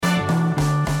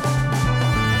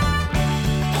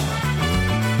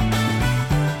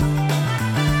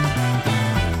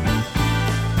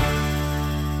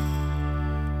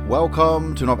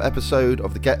Welcome to another episode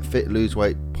of the Get Fit Lose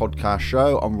Weight podcast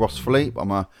show. I'm Ross Philippe. I'm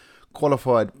a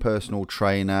qualified personal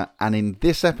trainer, and in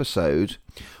this episode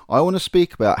I want to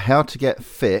speak about how to get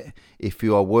fit if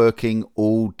you are working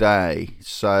all day.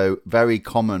 So very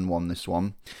common one, this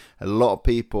one. A lot of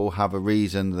people have a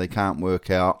reason they can't work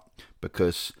out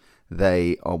because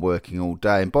they are working all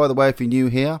day. And by the way, if you're new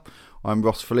here, I'm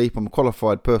Ross Philippe. I'm a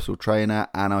qualified personal trainer,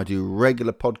 and I do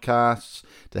regular podcasts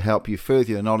to help you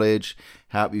further your knowledge,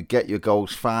 help you get your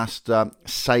goals faster,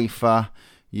 safer,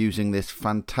 using this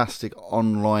fantastic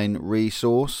online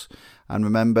resource. And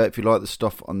remember, if you like the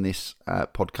stuff on this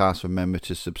podcast, remember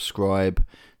to subscribe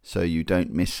so you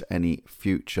don't miss any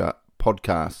future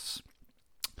podcasts.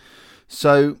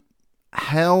 So,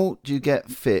 how do you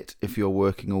get fit if you're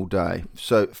working all day?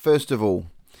 So, first of all,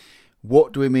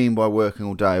 what do we mean by working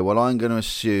all day? Well, I'm going to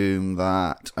assume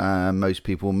that most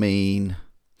people mean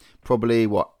probably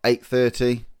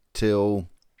 8:30 till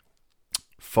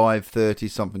 5:30,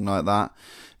 something like that.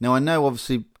 Now, I know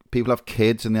obviously people have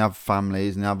kids and they have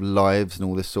families and they have lives and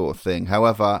all this sort of thing.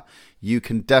 However, you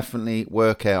can definitely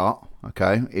work out,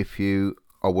 okay, if you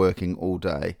are working all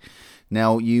day.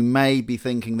 Now, you may be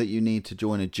thinking that you need to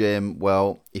join a gym.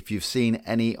 Well, if you've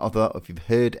if you've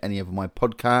heard any of my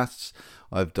podcasts,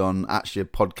 I've done actually a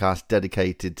podcast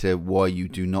dedicated to why you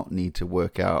do not need to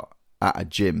work out at a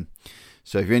gym.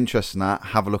 So if you're interested in that,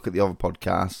 have a look at the other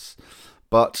podcasts.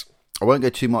 But I won't go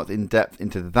too much in depth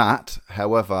into that.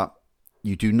 However,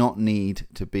 you do not need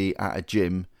to be at a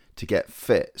gym to get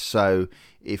fit. So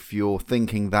if you're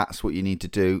thinking that's what you need to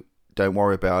do, don't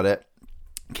worry about it.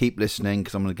 Keep listening,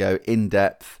 because I'm going to go in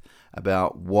depth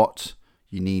about what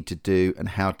you need to do and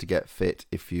how to get fit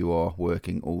if you are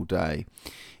working all day.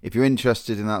 If you're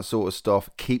interested in that sort of stuff,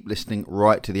 keep listening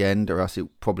right to the end, or else it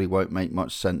probably won't make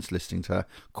much sense listening to a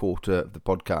quarter of the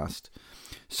podcast.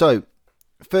 So,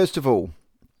 first of all,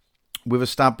 we've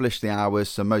established the hours.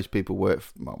 So most people work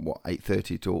from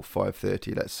 8:30 till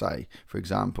 5:30, let's say, for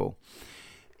example.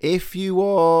 If you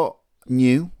are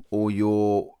new, or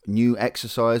you're new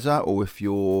exerciser, or if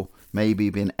you're maybe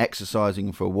been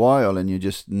exercising for a while and you're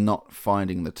just not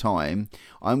finding the time,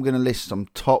 I'm going to list some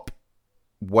top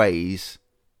ways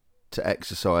to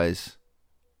exercise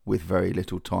with very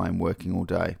little time working all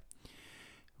day.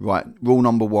 Right, rule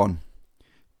number 1,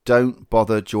 don't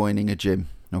bother joining a gym,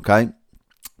 okay?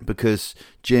 Because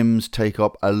gyms take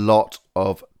up a lot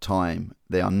of time.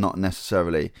 They are not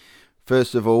necessarily.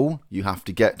 First of all, you have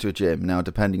to get to a gym. Now,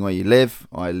 depending where you live,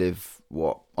 I don't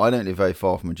live very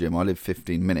far from a gym. I live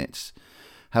 15 minutes.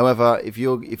 However, if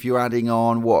you're adding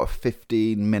on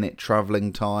 15-minute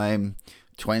travelling time,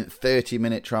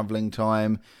 30-minute travelling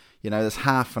time, there's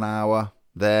half an hour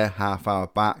there, half hour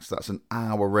back, so that's an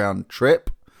hour round trip.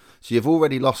 So you've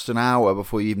already lost an hour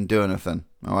before you even do anything.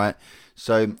 All right.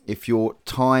 So if you're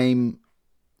time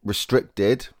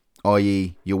restricted,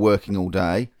 i.e. you're working all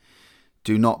day,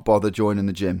 do not bother joining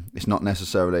the gym. It's not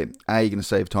necessarily. A, you're going to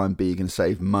save time. B, you're going to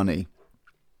save money.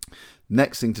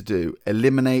 Next thing to do,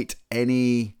 eliminate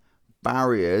any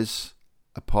barriers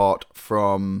apart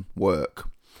from work.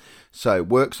 So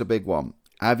work's a big one.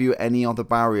 Have you any other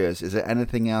barriers? Is there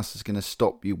anything else that's going to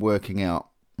stop you working out?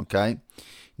 Okay.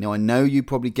 Now, I know you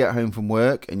probably get home from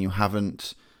work and you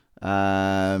haven't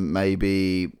had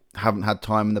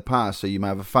time in the past. So you may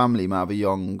have a family, you may have a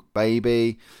young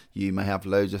baby, you may have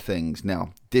loads of things.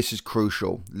 Now, this is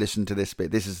crucial. Listen to this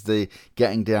bit. This is the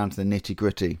getting down to the nitty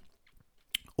gritty.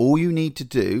 All you need to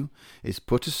do is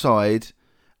put aside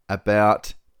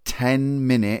about 10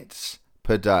 minutes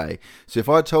per day. So if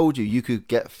I told you you could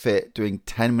get fit doing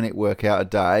 10-minute workout a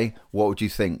day, what would you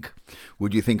think?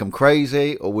 Would you think I'm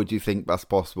crazy, or would you think that's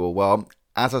possible? Well,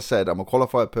 as I said, I'm a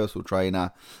qualified personal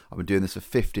trainer. I've been doing this for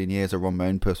 15 years. I run my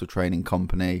own personal training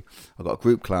company. I've got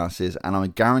group classes, and I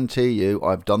guarantee you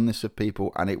I've done this with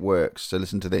people and it works. So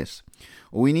listen to this.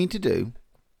 All you need to do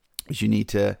is you need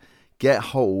to get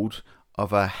hold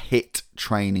of a HIIT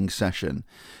training session.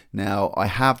 Now, I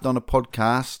have done a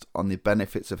podcast on the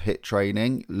benefits of HIIT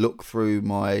training. Look through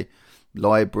my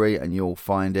library and you'll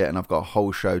find it, and I've got a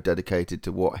whole show dedicated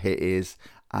to what HIIT is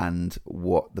and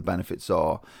what the benefits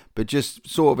are. But just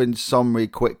sort of in summary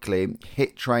quickly,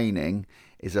 HIIT training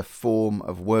is a form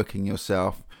of working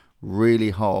yourself really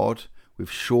hard with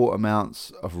short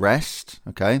amounts of rest,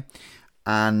 okay?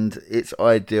 And it's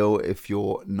ideal if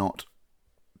you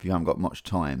haven't got much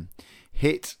time.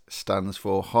 HIIT stands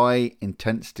for High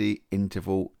Intensity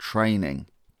Interval Training.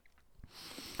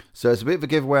 So it's a bit of a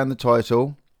giveaway on the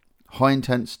title, high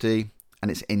intensity,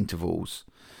 and it's intervals.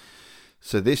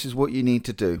 So this is what you need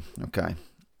to do, okay?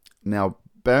 Now,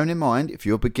 bearing in mind, if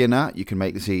you're a beginner, you can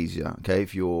make this easier. Okay,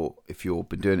 if you've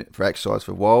been doing it for exercise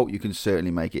for a while, you can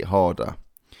certainly make it harder.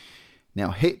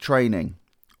 Now, HIIT training,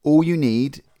 all you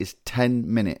need is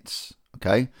 10 minutes.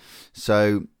 Okay,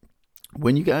 so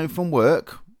when you get home from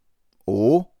work,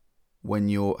 or when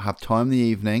you have time in the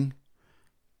evening,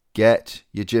 get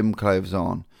your gym clothes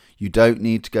on. You don't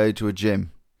need to go to a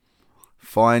gym.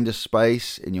 Find a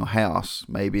space in your house,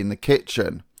 maybe in the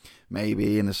kitchen,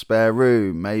 maybe in a spare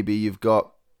room, maybe you've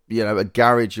got, a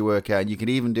garage you work out. You can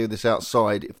even do this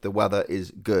outside if the weather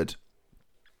is good.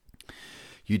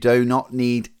 You do not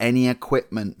need any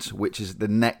equipment, which is the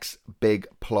next big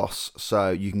plus.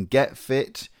 So you can get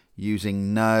fit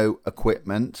using no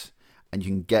equipment, and you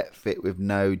can get fit with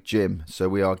no gym. So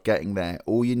we are getting there.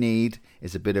 All you need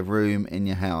is a bit of room in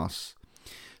your house.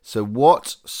 So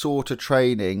what sort of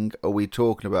training are we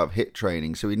talking about, HIIT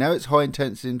training? So we know it's high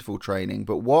intensity interval training,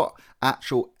 but what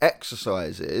actual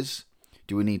exercises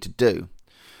do we need to do?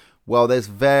 Well, there's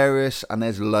various, and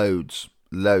there's loads.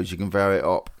 You can vary it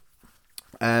up.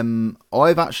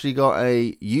 I've actually got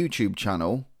a YouTube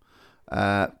channel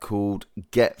called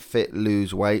Get Fit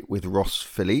Lose Weight with Ross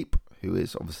Philippe, who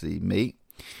is obviously me.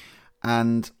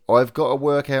 And I've got a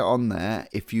workout on there.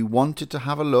 If you wanted to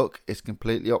have a look, it's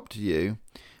completely up to you.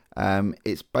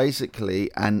 It's basically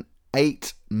an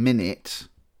 8-minute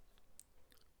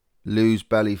lose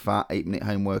belly fat, 8-minute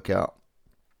home workout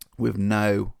with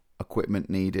no equipment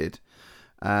needed.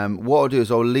 What I'll do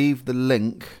is I'll leave the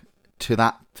link to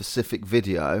that specific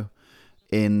video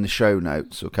in the show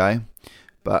notes, okay?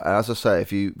 But as I say,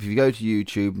 if you go to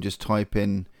YouTube and just type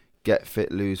in Get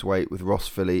Fit Lose Weight with Ross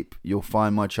Philippe, you'll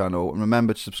find my channel. And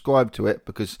remember to subscribe to it,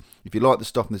 because if you like the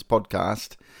stuff in this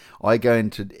podcast, I go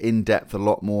into in-depth a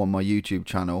lot more on my YouTube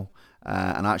channel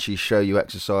and actually show you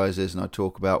exercises, and I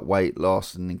talk about weight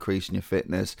loss and increasing your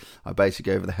fitness. I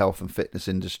basically go over the health and fitness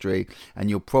industry, and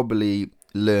you'll probably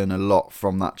learn a lot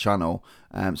from that channel.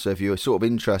 So if you're sort of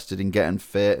interested in getting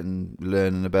fit and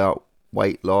learning about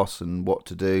weight loss and what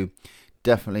to do,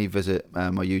 definitely visit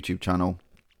my YouTube channel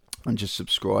and just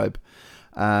subscribe.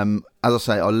 As I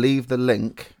say, I'll leave the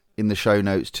link in the show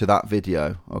notes to that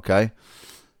video, okay?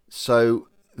 So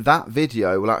that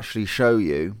video will actually show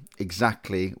you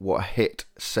exactly what a HIIT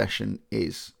session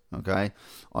is, okay?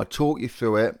 I'll talk you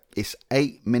through it. It's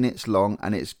 8 minutes long,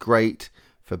 and it's great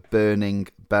for burning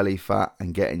belly fat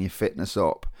and getting your fitness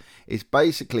up. It's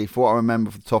basically, for what I remember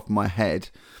off the top of my head,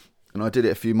 and I did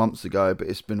it a few months ago, but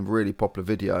it's been a really popular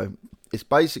video. It's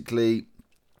basically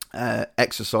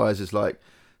exercises like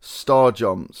star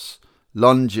jumps,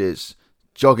 lunges,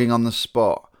 jogging on the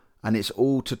spot, and it's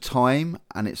all to time,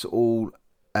 and it's all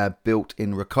built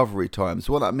in recovery time.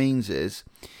 So what that means is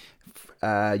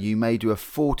you may do a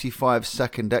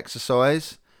 45-second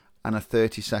exercise and a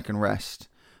 30-second rest.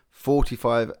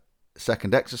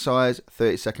 45-second exercise,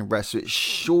 30-second rest. So it's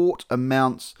short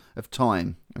amounts of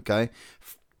time, okay,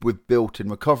 with built-in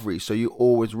recovery, so you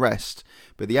always rest.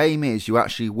 But the aim is you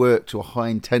actually work to a high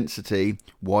intensity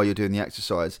while you're doing the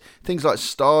exercise. Things like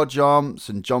star jumps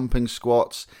and jumping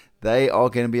squats, they are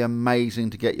going to be amazing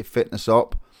to get your fitness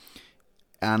up.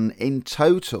 And in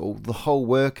total, the whole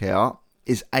workout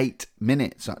is 8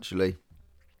 minutes, actually.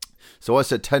 So I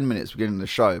said 10 minutes beginning of the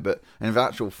show, but in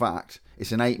actual fact,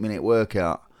 it's an 8-minute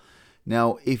workout.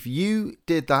 Now, if you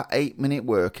did that 8-minute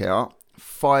workout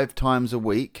 5 times a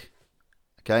week,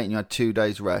 okay, and you had 2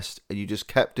 days rest, and you just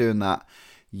kept doing that,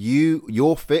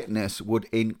 your fitness would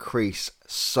increase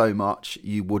so much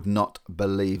you would not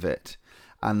believe it.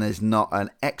 And there's not an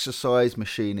exercise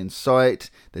machine in sight,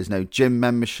 there's no gym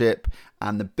membership,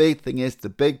 and the big thing is, the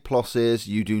big plus is,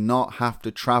 you do not have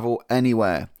to travel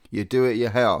anywhere. You do it at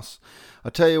your house. I'll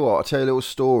tell you what, I'll tell you a little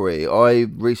story. I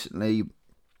recently,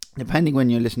 depending when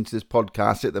you listen to this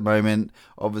podcast at the moment,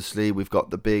 obviously we've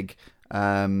got the big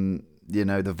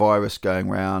the virus going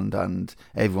around and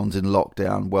everyone's in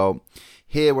lockdown. Well,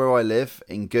 here where I live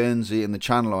in Guernsey in the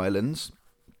Channel Islands,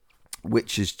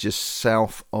 which is just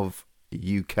south of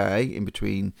UK, in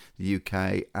between the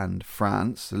UK and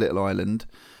France, a little island,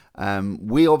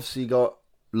 we obviously got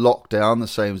locked down the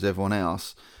same as everyone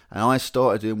else, and I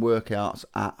started doing workouts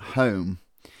at home.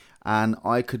 And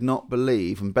I could not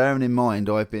believe, and bearing in mind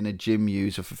I've been a gym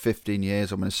user for 15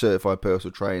 years, I'm a certified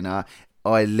personal trainer,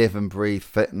 I live and breathe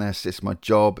fitness, it's my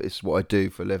job, it's what I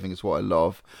do for a living, it's what I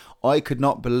love. I could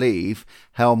not believe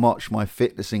how much my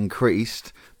fitness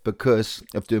increased because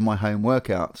of doing my home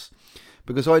workouts.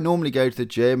 Because I normally go to the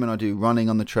gym and I do running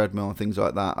on the treadmill and things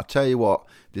like that. I tell you what,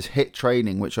 this HIIT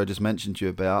training, which I just mentioned to you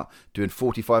about, doing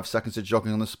 45 seconds of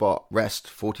jogging on the spot, rest,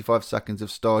 45 seconds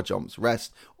of star jumps,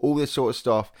 rest, all this sort of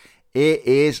stuff, It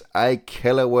is a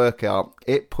killer workout.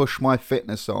 It pushed my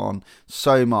fitness on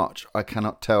so much, I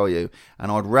cannot tell you.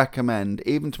 And I'd recommend,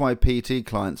 even to my PT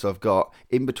clients I've got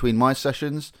in between my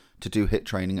sessions, to do HIIT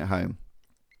training at home.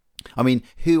 I mean,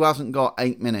 who hasn't got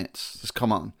 8 minutes? Just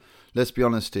come on. Let's be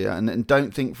honest here. And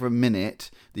don't think for a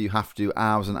minute that you have to do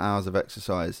hours and hours of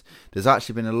exercise. There's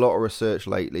actually been a lot of research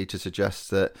lately to suggest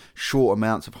that short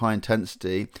amounts of high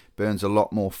intensity burns a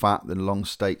lot more fat than long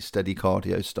steady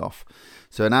cardio stuff.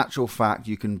 So in actual fact,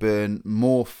 you can burn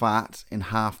more fat in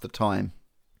half the time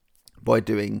by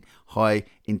doing high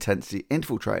intensity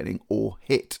interval training, or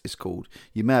HIIT is called.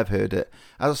 You may have heard it.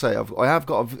 As I say, I have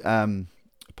got a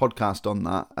podcast on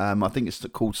that. I think it's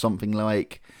called something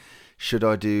like, should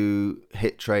I do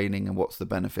HIIT training and what's the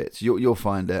benefits? You'll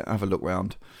find it. Have a look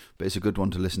round. But it's a good one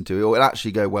to listen to. It will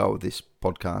actually go well with this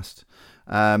podcast.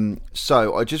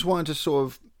 So I just wanted to sort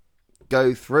of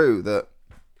go through that.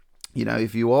 You know,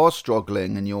 if you are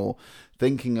struggling and you're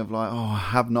thinking of like, oh, I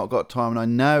have not got time, and I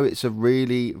know it's a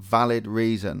really valid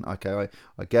reason. Okay,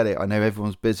 I get it. I know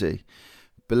everyone's busy.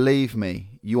 Believe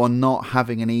me, you are not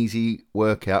having an easy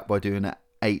workout by doing an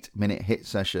 8-minute HIIT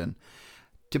session.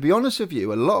 To be honest with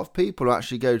you, a lot of people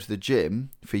actually go to the gym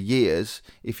for years.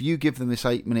 If you give them this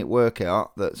 8-minute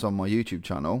workout that's on my YouTube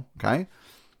channel, okay,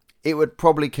 it would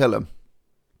probably kill them,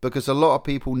 because a lot of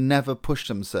people never push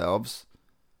themselves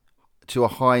to a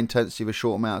high intensity of a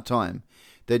short amount of time.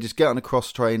 They just get on a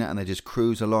cross trainer and they just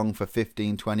cruise along for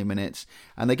 15-20 minutes,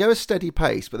 and they go a steady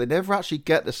pace, but they never actually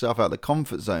get themselves out of the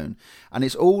comfort zone. And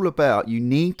it's all about, you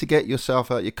need to get yourself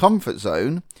out of your comfort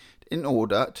zone in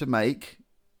order to make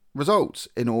results,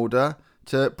 in order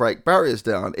to break barriers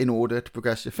down, in order to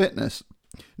progress your fitness.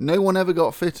 No one ever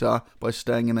got fitter by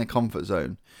staying in their comfort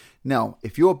zone. Now,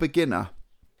 if you're a beginner,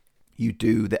 you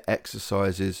do the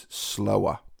exercises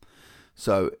slower.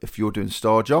 So if you're doing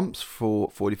star jumps for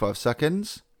 45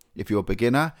 seconds, if you're a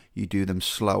beginner, you do them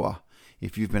slower.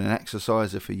 If you've been an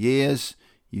exerciser for years,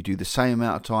 you do the same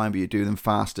amount of time, but you do them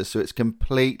faster. So it's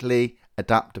completely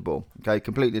adaptable. Okay,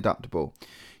 completely adaptable.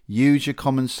 Use your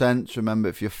common sense. Remember,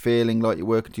 if you're feeling like you're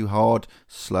working too hard,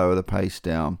 slow the pace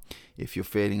down. If you're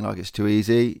feeling like it's too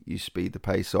easy, you speed the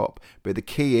pace up. But the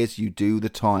key is you do the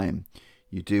time.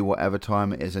 You do whatever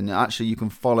time it is. And actually, you can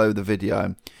follow the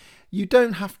video. You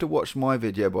don't have to watch my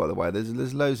video, by the way.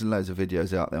 There's loads and loads of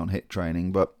videos out there on HIIT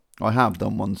training, but I have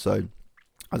done one. So,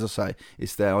 as I say,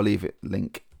 it's there. I'll leave it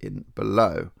link in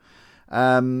below.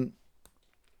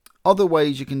 Other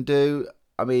ways you can do,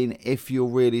 I mean, if you're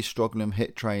really struggling with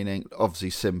HIIT training, obviously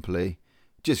simply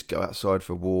just go outside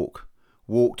for a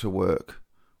walk to work,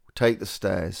 take the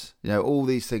stairs. You know, all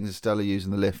these things instead of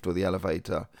using the lift or the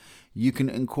elevator. You can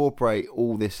incorporate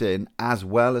all this in as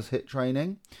well as HIIT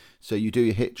training. So you do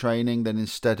your HIIT training, then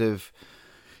instead of,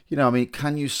 you know, I mean,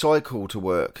 can you cycle to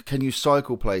work? Can you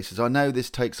cycle places? I know this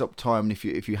takes up time, and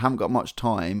if you haven't got much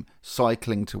time,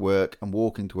 cycling to work and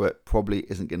walking to work probably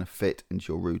isn't going to fit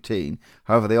into your routine.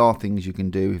 However, there are things you can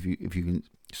do if you can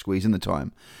squeeze in the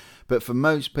time. But for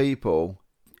most people,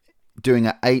 doing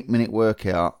an 8-minute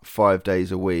workout 5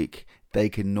 days a week, they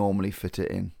can normally fit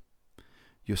it in.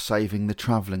 You're saving the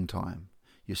travelling time,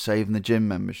 you're saving the gym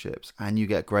memberships, and you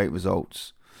get great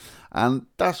results. And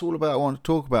that's all about what I want to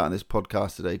talk about in this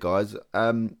podcast today, guys.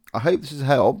 I hope this has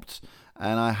helped,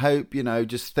 and I hope, you know,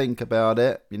 just think about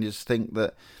it and just think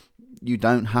that you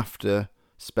don't have to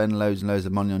spend loads and loads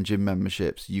of money on gym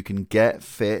memberships. You can get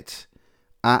fit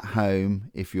at home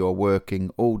if you're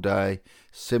working all day,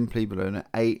 simply below an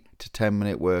 8 to 10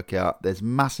 minute workout. There's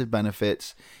massive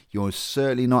benefits. You're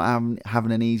certainly not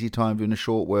having an easy time doing a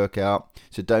short workout,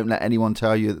 so don't let anyone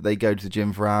tell you that they go to the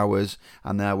gym for hours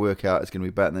and their workout is going to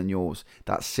be better than yours.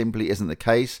 That simply isn't the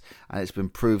case, and it's been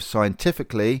proved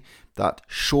scientifically that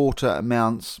shorter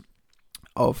amounts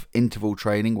of interval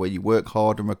training where you work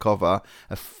hard and recover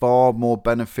are far more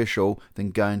beneficial than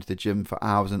going to the gym for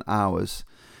hours and hours.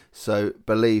 So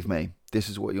believe me, this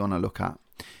is what you want to look at.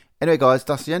 Anyway, guys,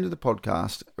 that's the end of the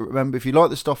podcast. Remember, if you like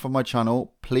the stuff on my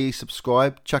channel, please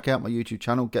subscribe. Check out my YouTube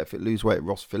channel, Get Fit Lose Weight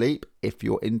Ross Philippe, if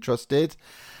you're interested.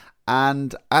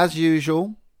 And as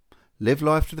usual, live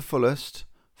life to the fullest,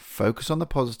 focus on the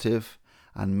positive,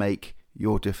 and make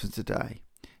your difference today.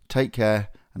 Take care,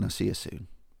 and I'll see you soon.